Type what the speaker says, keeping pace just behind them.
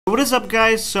What is up,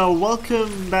 guys? So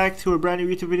welcome back to a brand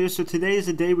new YouTube video. So today is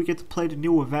the day we get to play the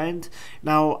new event.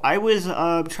 Now I was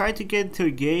trying to get into a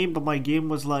game, but my game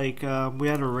was like we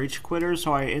had a rage quitter,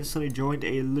 so I instantly joined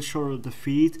a literal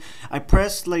defeat. I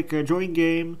pressed like join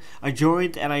game, I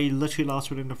joined, and I literally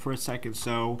lost within the first second.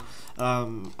 So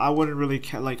I wouldn't really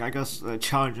I guess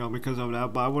challenge them because of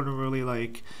that, but I wouldn't really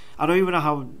I don't even know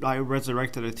how I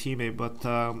resurrected a teammate, but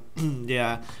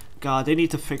yeah. God, they need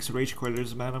to fix rage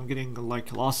quitters, man. I'm getting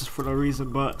like losses for no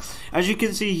reason. But as you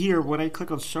can see here, when I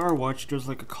click on Starwatch, there's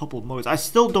like a couple modes. I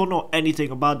still don't know anything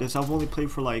about this. I've only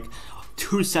played for like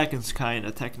 2 seconds,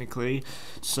 kinda technically.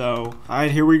 So,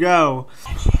 alright, here we go.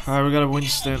 Alright, we got a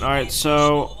Winston. Alright,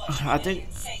 so I think.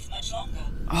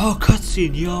 Oh,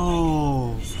 cutscene,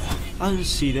 yo! I didn't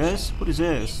see this. What is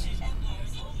this?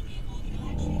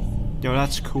 Yo,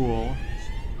 that's cool.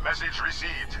 Message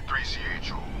received,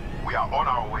 3CH. We are on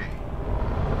our way.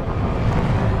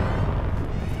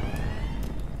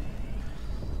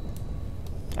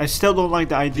 I still don't like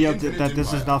the idea of that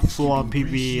this is not full-on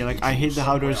PvE. Like, I hate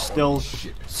how there's still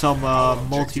some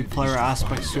multiplayer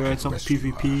aspects to it, some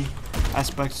PvP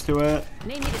aspects to it.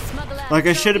 Like,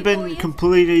 it should have been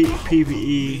completely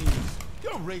PvE,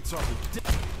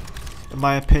 in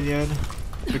my opinion,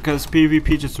 because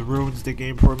PvP just ruins the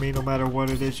game for me, no matter what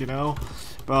it is, you know.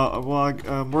 But well,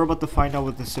 we're about to find out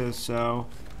what this is. So,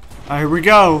 here we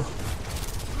go.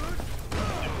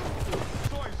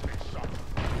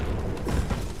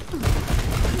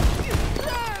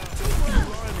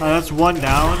 That's one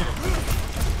down.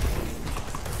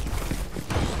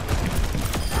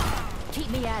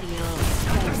 Keep me out of your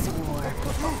space war.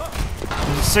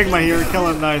 There's a Sigma here, kill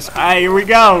him, nice. Alright, here we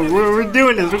go. We're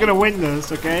doing this. We're gonna win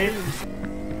this, okay?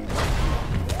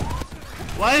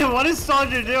 What is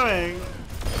Soldier doing?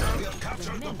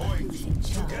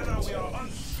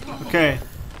 Okay.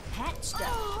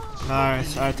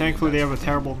 Nice. Alright, thankfully they have a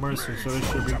terrible Mercy, so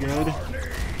this should be good.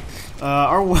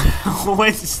 Our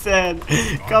Winston,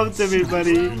 come to me,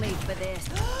 buddy.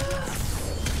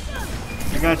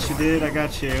 I got you, dude. I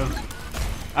got you.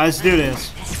 Let's do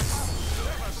this.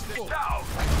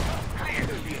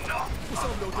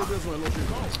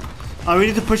 Oh, we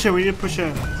need to push in. We need to push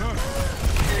in.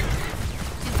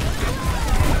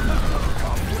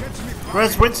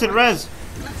 Res, Winston, res.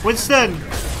 Winston!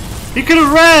 He could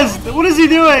have rezzed! What is he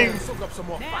doing?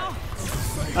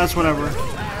 That's whatever.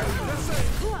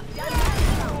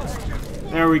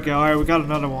 There we go. Alright, we got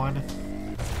another one.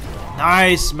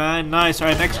 Nice, man. Nice.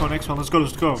 Alright, next one. Let's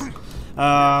go.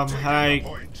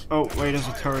 Oh, wait, there's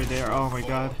a turret there. Oh my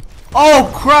god. Oh,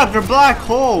 crap! They're black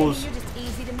holes! You're just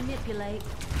easy to manipulate.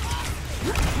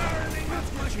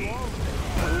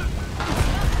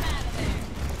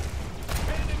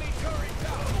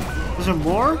 Is there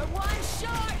more?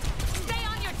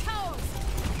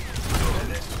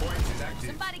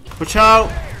 Watch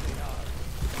out!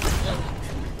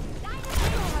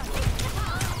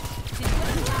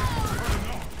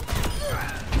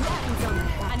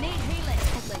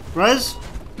 Res?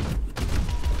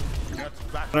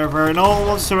 Whatever, no one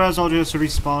wants to res, I'll just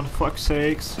respawn, fuck's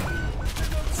sakes.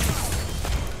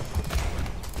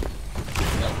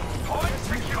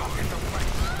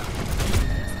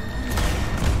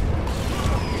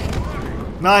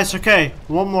 Nice, okay.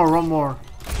 One more.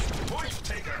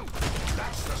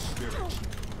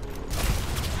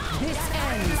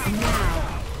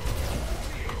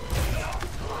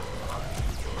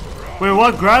 Wait,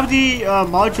 what? Gravity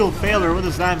module failure? What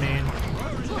does that mean?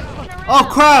 Oh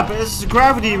crap! This is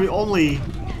gravity only.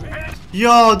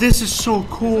 Yo, this is so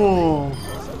cool.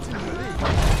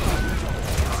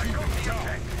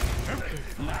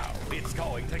 Now it's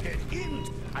going to get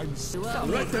in. I'm so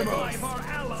let them off. Our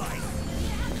allies.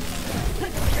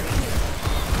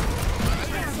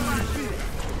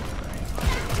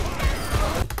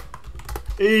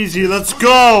 Easy, let's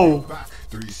go.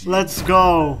 Let's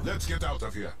go. Let's get out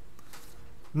of here.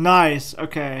 Nice,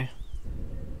 okay.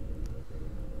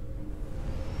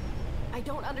 I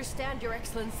don't understand, Your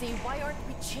Excellency. Why aren't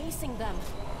we chasing them?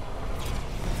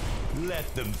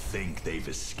 Let them think they've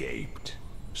escaped.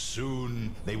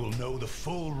 Soon they will know the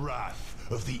full wrath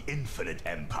of the Infinite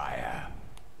Empire.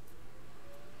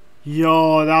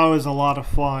 Yo, that was a lot of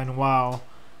fun. Wow.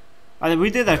 We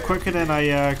did that quicker than I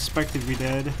expected we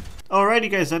did. Alrighty,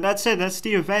 guys, and that's it. That's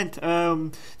the event.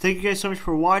 Thank you guys so much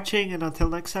for watching, and until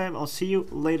next time, I'll see you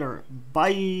later.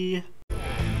 Bye!